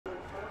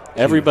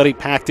Everybody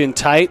packed in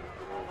tight.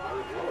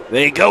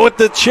 They go with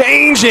the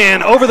change,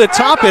 and over the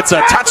top, it's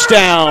a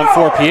touchdown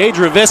for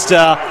Piedra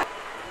Vista.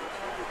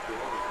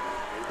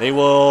 They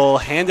will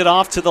hand it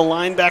off to the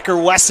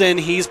linebacker, Wesson.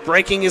 He's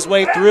breaking his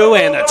way through,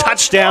 and a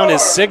touchdown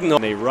is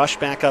signaled. They rush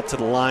back up to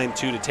the line,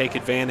 too, to take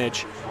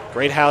advantage.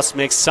 Greathouse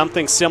makes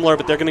something similar,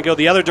 but they're going to go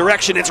the other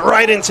direction. It's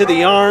right into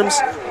the arms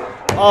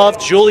of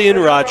Julian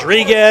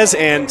Rodriguez,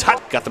 and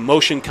got the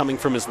motion coming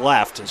from his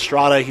left.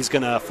 Estrada, he's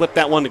going to flip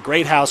that one to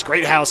Greathouse.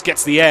 Greathouse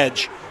gets the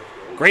edge.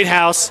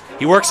 Greathouse,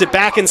 he works it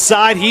back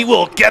inside. He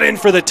will get in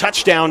for the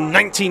touchdown,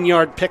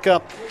 19-yard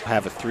pickup.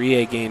 Have a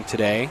 3A game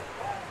today.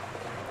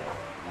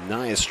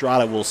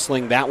 Estrada will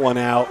sling that one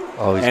out.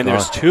 And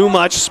there's too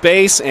much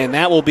space, and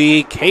that will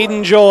be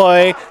Caden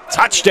Joy.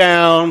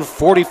 Touchdown,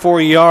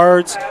 44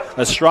 yards.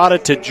 Estrada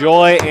to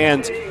Joy,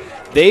 and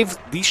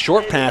these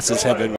short passes have been